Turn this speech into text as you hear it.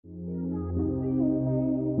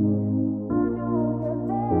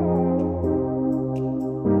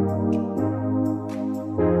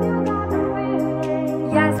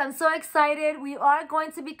so excited. We are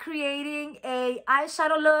going to be creating a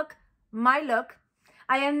eyeshadow look, my look.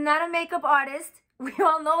 I am not a makeup artist. We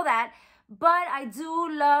all know that. But I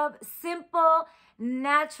do love simple,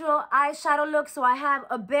 natural eyeshadow looks. So I have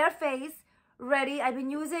a bare face ready. I've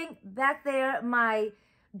been using back there my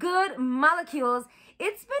Good Molecules.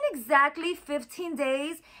 It's been exactly 15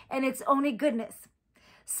 days and it's only goodness.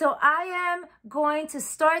 So I am going to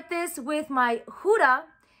start this with my Huda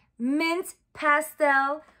Mint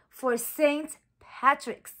Pastel for St.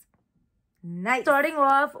 Patrick's. Nice. Starting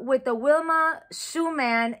off with the Wilma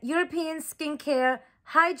Schumann European Skincare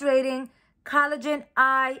Hydrating Collagen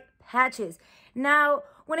Eye Patches. Now,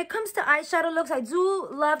 when it comes to eyeshadow looks, I do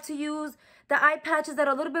love to use the eye patches that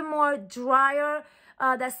are a little bit more drier,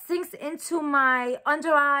 that sinks into my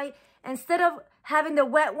under eye. Instead of having the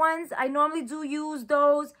wet ones, I normally do use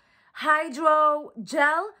those hydro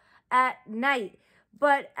gel at night.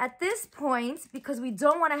 But at this point, because we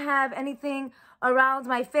don't want to have anything around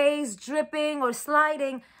my face dripping or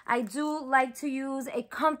sliding, I do like to use a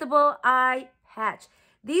comfortable eye patch.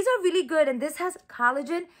 These are really good, and this has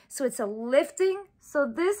collagen, so it's a lifting.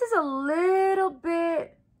 So this is a little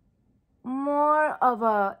bit more of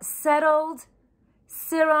a settled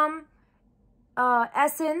serum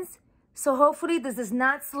essence. So hopefully this does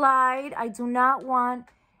not slide. I do not want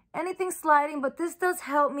anything sliding, but this does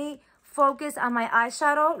help me focus on my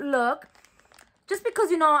eyeshadow look. Just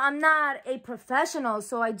because, you know, I'm not a professional,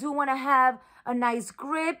 so I do want to have a nice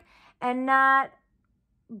grip and not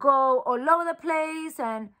go all over the place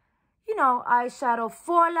and, you know, eyeshadow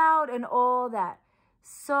fallout and all that.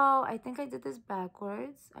 So I think I did this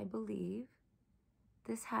backwards, I believe.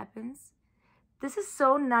 This happens. This is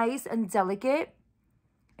so nice and delicate.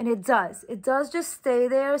 And it does just stay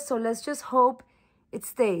there. So let's just hope it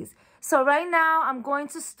stays. So right now I'm going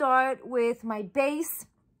to start with my base.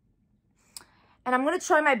 And I'm going to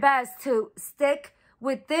try my best to stick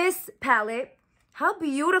with this palette. How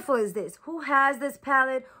beautiful is this? Who has this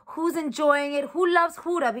palette? Who's enjoying it? Who loves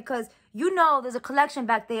Huda? Because you know there's a collection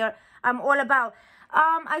back there I'm all about.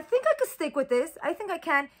 I think I could stick with this. I think I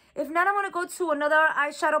can. If not, I'm going to go to another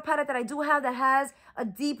eyeshadow palette that I do have that has a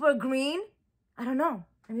deeper green. I don't know.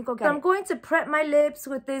 Let me go get it. I'm going to prep my lips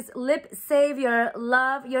with this Lip Savior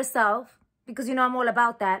Love Yourself, because you know I'm all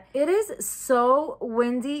about that. It is so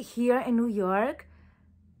windy here in New York.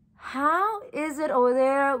 How is it over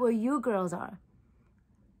there where you girls are?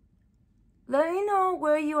 Let me know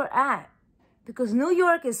where you're at, because New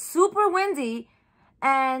York is super windy,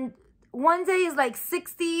 and one day is like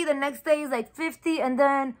 60, the next day is like 50, and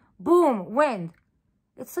then boom, wind.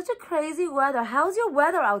 It's such a crazy weather. How's your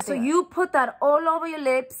weather out there? So you put that all over your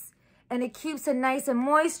lips and it keeps it nice and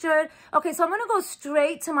moistured. Okay, so I'm going to go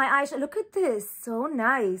straight to my eyeshadow. Look at this. So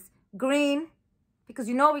nice. Green. Because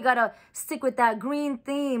you know we got to stick with that green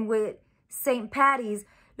theme with St. Patty's.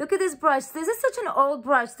 Look at this brush. This is such an old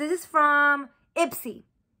brush. This is from Ipsy.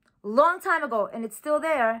 Long time ago. And it's still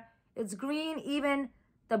there. It's green. Even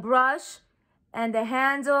the brush and the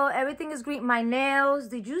handle. Everything is green. My nails.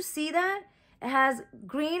 Did you see that? It has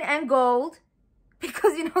green and gold.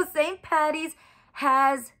 Because, you know, St. Patty's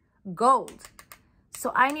has gold.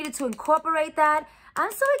 So I needed to incorporate that.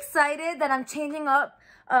 I'm so excited that I'm changing up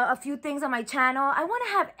a few things on my channel. I want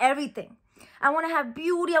to have everything. I want to have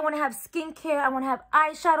beauty. I want to have skincare. I want to have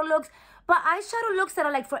eyeshadow looks. But eyeshadow looks that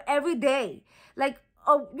are like for every day. Like,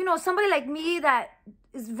 you know, somebody like me that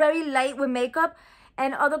is very light with makeup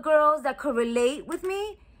and other girls that could relate with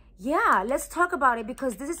me. Yeah, let's talk about it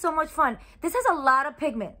because this is so much fun. This has a lot of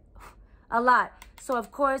pigment. A lot. So,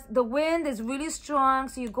 of course, the wind is really strong.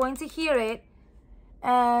 So, you're going to hear it.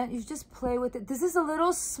 And you just play with it. This is a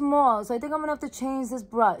little small. So, I think I'm going to have to change this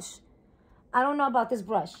brush. I don't know about this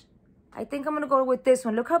brush. I think I'm going to go with this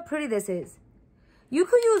one. Look how pretty this is. You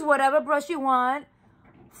could use whatever brush you want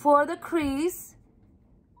for the crease.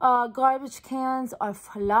 Garbage cans are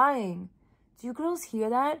flying. Do you girls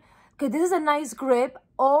hear that? Okay, this is a nice grip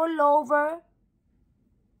all over.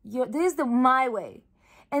 This is my way.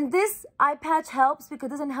 And this eye patch helps because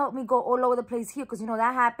it doesn't help me go all over the place here because, you know,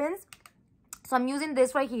 that happens. So I'm using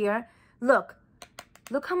this right here. Look.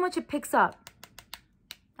 Look how much it picks up.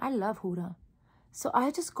 I love Huda. So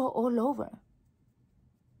I just go all over.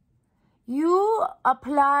 You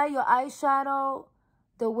apply your eyeshadow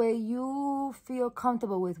the way you feel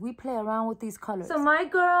comfortable with. We play around with these colors. So my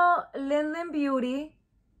girl, Lin Beauty,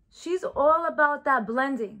 she's all about that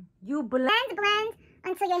blending. You blend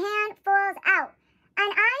until your hand falls out.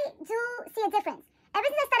 And I do see a difference. Ever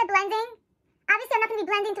since I started blending, obviously I'm not going to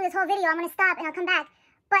be blending through this whole video. I'm going to stop and I'll come back.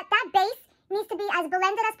 But that base needs to be as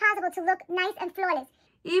blended as possible to look nice and flawless.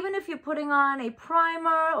 Even if you're putting on a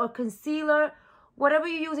primer or concealer whatever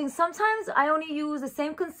you're using. Sometimes I only use the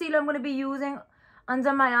same concealer I'm going to be using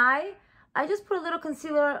under my eye. I just put a little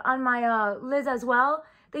concealer on my lids as well.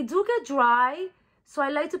 They do get dry, so I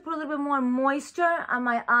like to put a little bit more moisture on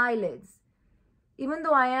my eyelids. Even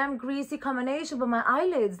though I am greasy combination, but my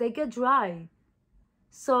eyelids, they get dry.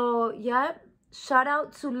 So, yeah, shout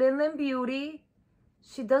out to Loveyourskin.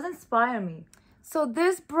 She does inspire me. So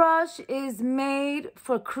this brush is made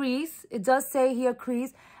for crease. It does say here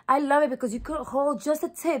crease. I love it because you could hold just a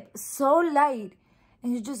tip so light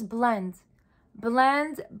and you just blend.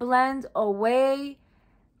 Blend away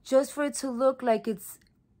just for it to look like it's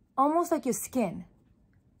almost like your skin.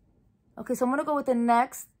 Okay, so I'm gonna go with the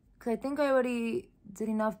next because I think I already did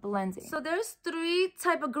enough blending. So there's 3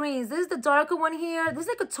 type of greens. This is the darker one here. This is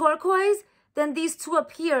like a turquoise. Then these 2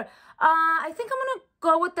 up here. I think I'm gonna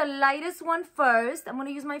go with the lightest one first. I'm gonna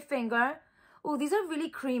use my finger. Oh, these are really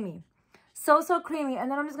creamy. So creamy. And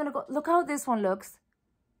then I'm just gonna go, look how this one looks.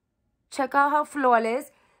 Check out how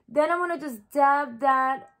flawless. Then I'm gonna just dab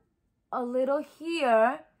that a little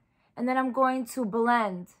here. And then I'm going to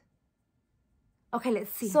blend. Okay,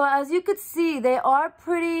 let's see. So as you could see, they are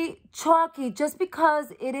pretty chalky just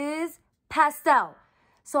because it is pastel.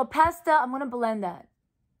 So pastel, I'm gonna blend that.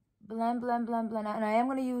 Blend. And I am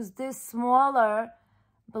gonna use this smaller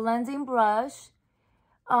blending brush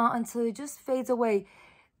until it just fades away.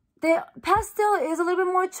 The pastel is a little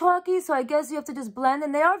bit more chalky, so I guess you have to just blend.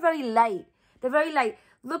 And they are very light. They're very light.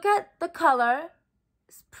 Look at the color.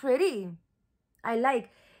 It's pretty. I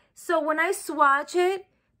like. So when I swatch it,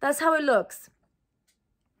 that's how it looks.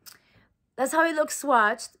 That's how it looks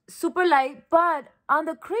swatched. Super light, but on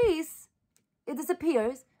the crease, it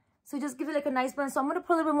disappears. So just give it like a nice blend. So I'm going to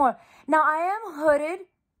put a little bit more. Now, I am hooded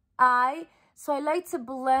eye, so I like to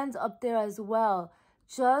blend up there as well.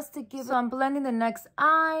 Just to give it. So I'm blending the next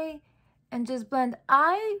eye and just blend.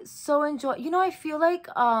 I so enjoy. You know, I feel like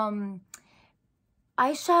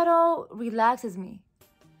eyeshadow relaxes me.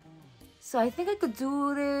 So I think I could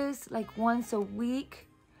do this like once a week.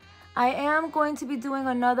 I am going to be doing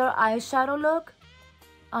another eyeshadow look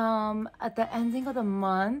at the ending of the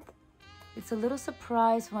month. It's a little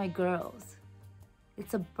surprise for my girls.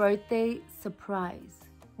 It's a birthday surprise.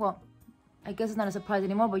 Well, I guess it's not a surprise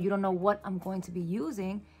anymore, but you don't know what I'm going to be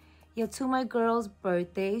using. Yeah, to my girls'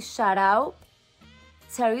 birthdays. Shout out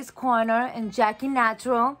Terry's Corner and Jackie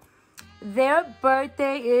Natural. Their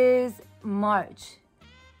birthday is March.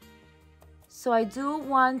 So I do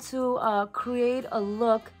want to create a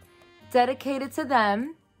look dedicated to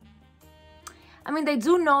them. I mean, they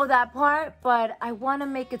do know that part, but I want to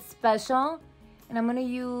make it special. And I'm going to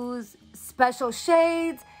use special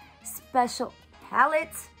shades, special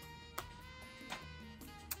palettes.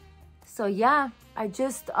 So yeah, I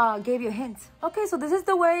just gave you a hint. Okay, so this is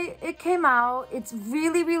the way it came out. It's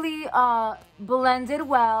really, really blended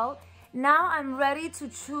well. Now I'm ready to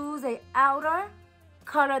choose a outer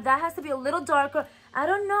color. That has to be a little darker. I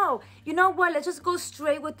don't know. You know what? Let's just go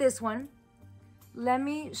straight with this one. Let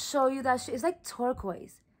me show you that. It's like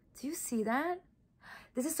turquoise. Do you see that?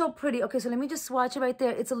 This is so pretty. Okay, so let me just swatch it right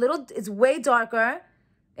there. It's way darker.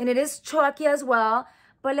 And it is chalky as well.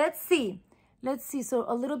 But let's see. Let's see. So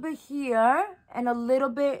a little bit here and a little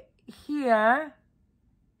bit here.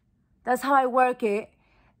 That's how I work it.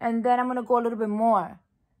 And then I'm going to go a little bit more.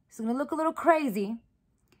 It's going to look a little crazy.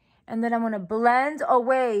 And then I'm going to blend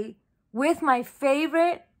away with my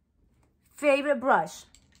favorite brush.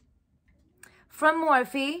 From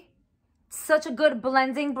Morphe. Such a good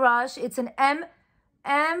blending brush. It's an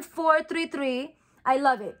M433. I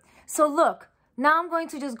love it. So look. Now I'm going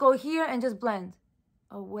to just go here and just blend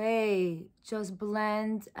away. Just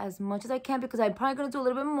blend as much as I can because I'm probably going to do a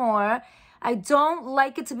little bit more. I don't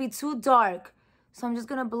like it to be too dark. So I'm just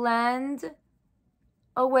going to blend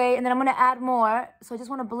away and then I'm going to add more. So I just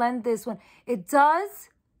want to blend this one. It does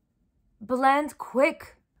blend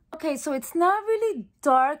quick. Okay, so it's not really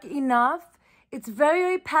dark enough. It's very,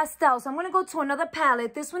 very pastel. So I'm going to go to another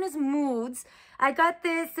palette. This one is Moods. I got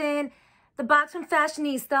this in the box from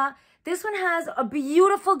Fashionista. This one has a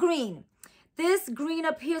beautiful green. This green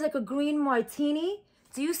up here is like a green martini.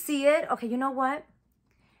 Do you see it? Okay, you know what?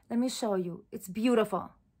 Let me show you. It's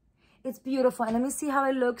beautiful. It's beautiful. And let me see how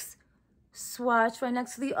it looks swatched right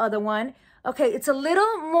next to the other one. Okay, it's a little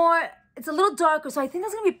darker. So I think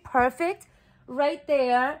that's going to be perfect right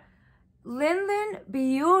there.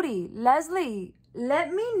 Loveyourskin, Leslie,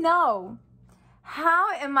 let me know.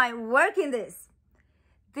 How am I working this?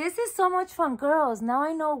 This is so much fun, girls. Now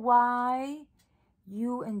I know why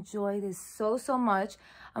you enjoy this so much.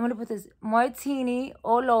 I'm going to put this martini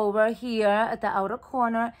all over here at the outer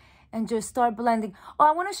corner and just start blending. Oh,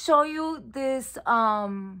 I want to show you this.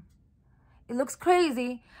 It looks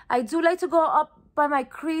crazy. I do like to go up by my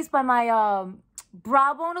crease, by my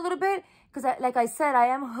brow bone a little bit, because like I said, I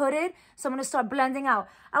am hooded. So I'm going to start blending out.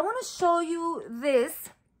 I want to show you this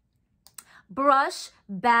brush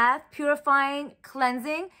bath purifying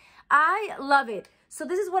cleansing. I love it. So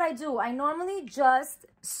this is what I do. I normally just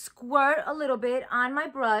squirt a little bit on my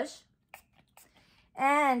brush.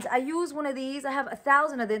 And I use one of these. I have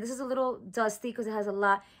 1,000 of them. This is a little dusty because it has a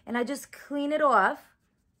lot. And I just clean it off.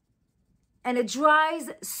 And it dries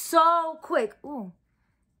so quick. Ooh.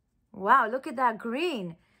 Wow, look at that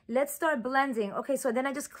green. Let's start blending. Okay, so then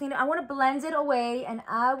I just clean it. I want to blend it away and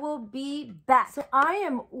I will be back. So I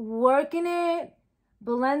am working it,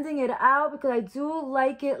 blending it out because I do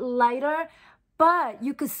like it lighter. But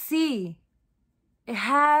you can see it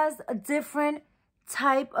has a different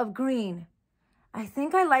type of green. I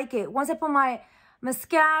think I like it. Once I put my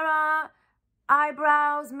mascara,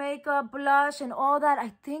 eyebrows, makeup, blush, and all that,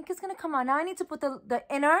 I think it's going to come out. Now I need to put the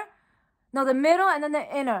middle and then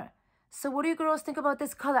the inner. So what do you girls think about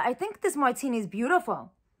this color? I think this martini is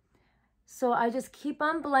beautiful. So I just keep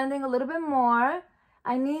on blending a little bit more.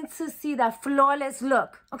 I need to see that flawless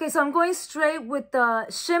look. Okay, so I'm going straight with the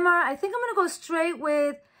shimmer. I think I'm going to go straight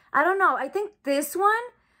with, I don't know, I think this one.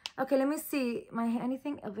 Okay, let me see.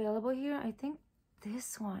 Anything available here? I think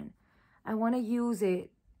this one. I want to use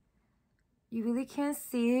it. You really can't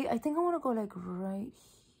see. I think I want to go like right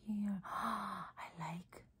here.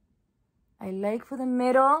 I like for the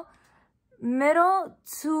middle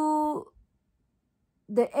to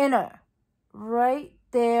the inner, right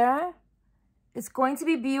there. It's going to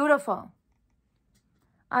be beautiful.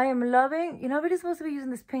 I am loving, you're not really supposed to be using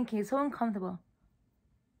this pinky. It's so uncomfortable.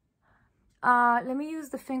 Let me use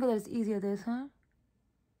the finger that is easier this, huh?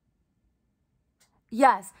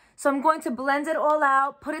 Yes, so I'm going to blend it all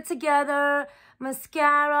out, put it together,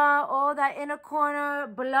 mascara, all that inner corner,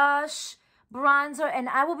 blush, bronzer, and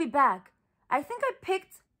I will be back. I think I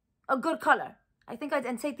picked a good color.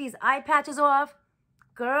 And take these eye patches off.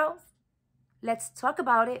 Girls, let's talk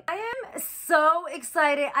about it. I am so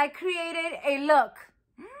excited. I created a look.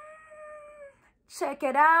 Check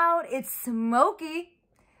it out. It's smoky.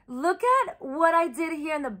 Look at what I did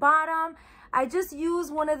here in the bottom. I just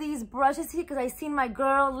used one of these brushes here because I seen my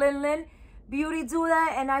girl Lin Beauty do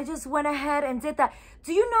that, and I just went ahead and did that.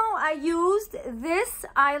 Do you know I used this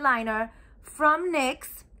eyeliner from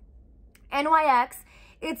NYX, NYX.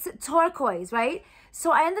 It's turquoise, right?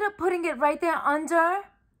 So I ended up putting it right there under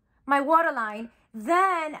my waterline.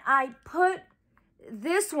 Then I put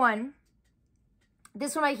this one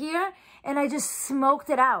right here, and I just smoked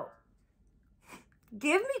it out.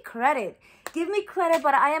 Give me credit. Give me credit,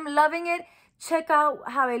 but I am loving it. Check out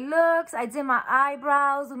how it looks. I did my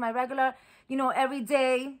eyebrows with my regular,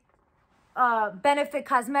 everyday Benefit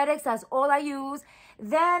Cosmetics. That's all I use.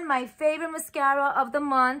 Then my favorite mascara of the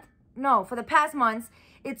month, for the past months,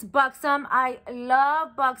 it's Buxom. I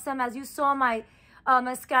love Buxom. As you saw my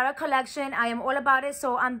mascara collection, I am all about it.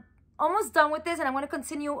 So I'm almost done with this, and I'm going to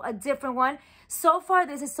continue a different one. So far,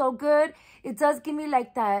 this is so good. It does give me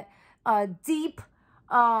like that deep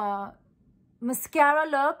mascara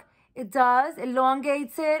look. It does,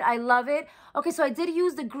 elongates it. I love it. Okay, so I did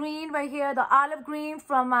use the green right here, the olive green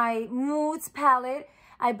from my Moods palette.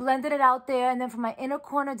 I blended it out there. And then for my inner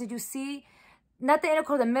corner, did you see? Not the inner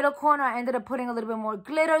corner, the middle corner, I ended up putting a little bit more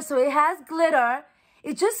glitter. So it has glitter.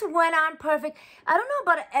 It just went on perfect. I don't know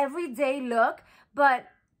about an everyday look, but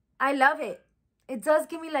I love it. It does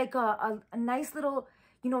give me like a nice little,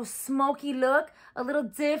 smoky look, a little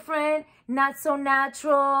different, not so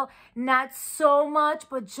natural, not so much,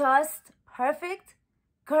 but just perfect.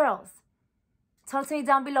 Girls, talk to me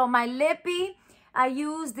down below. My lippy, I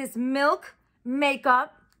use this Milk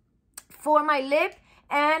makeup for my lip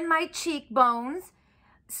and my cheekbones.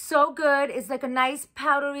 So good. It's like a nice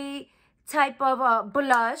powdery type of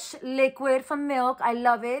blush liquid from Milk. I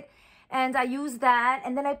love it. And I use that.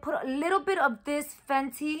 And then I put a little bit of this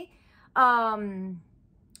Fenty,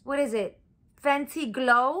 what is it? Fenty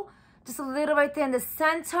Glow. Just a little right there in the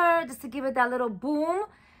center, just to give it that little boom.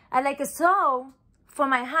 I like it so for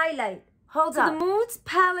my highlight. Hold up. The Moods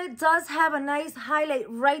palette does have a nice highlight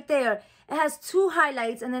right there. It has 2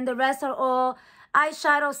 highlights, and then the rest are all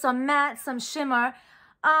eyeshadow, some matte, some shimmer.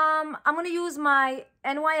 I'm going to use my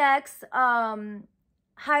NYX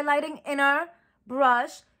highlighting inner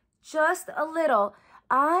brush, just a little.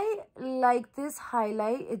 I like this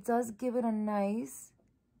highlight. It does give it a nice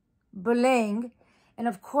bling. And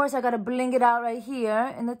of course, I got to bling it out right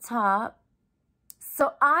here in the top.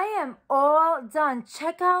 So I am all done.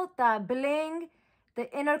 Check out that bling, the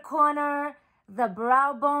inner corner, the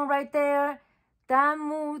brow bone right there. That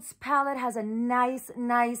Moods palette has a nice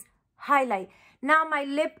highlight. Now my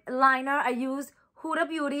lip liner, I use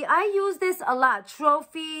Hudabeauty. I use this a lot,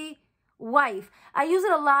 Trophy Wife. I use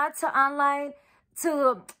it a lot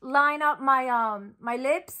to line up my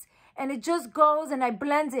lips, and it just goes, and I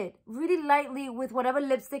blend it really lightly with whatever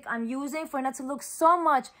lipstick I'm using for it not to look so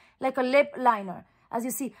much like a lip liner. As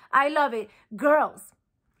you see, I love it. Girls,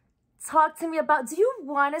 talk to me about, do you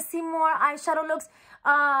want to see more eyeshadow looks?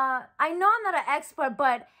 I know I'm not an expert,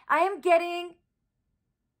 but I am getting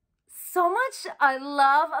so much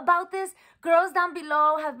love about this. Girls down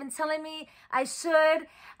below have been telling me I should.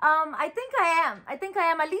 I think I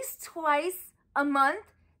am at least twice a month.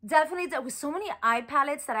 Definitely, with so many eye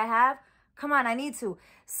palettes that I have. Come on, I need to.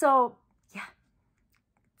 So, yeah.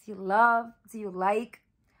 Do you love? Do you like?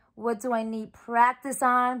 What do I need practice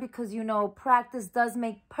on? Because, you know, practice does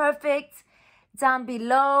make perfect. Down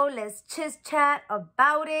below, let's chit-chat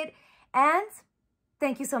about it. And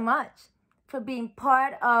thank you so much for being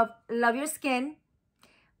part of Love Your Skin,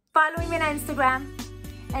 following me on Instagram,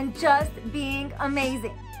 and just being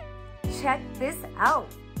amazing. Check this out.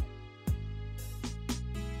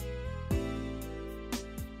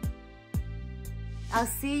 I'll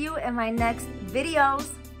see you in my next videos.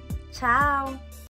 Ciao.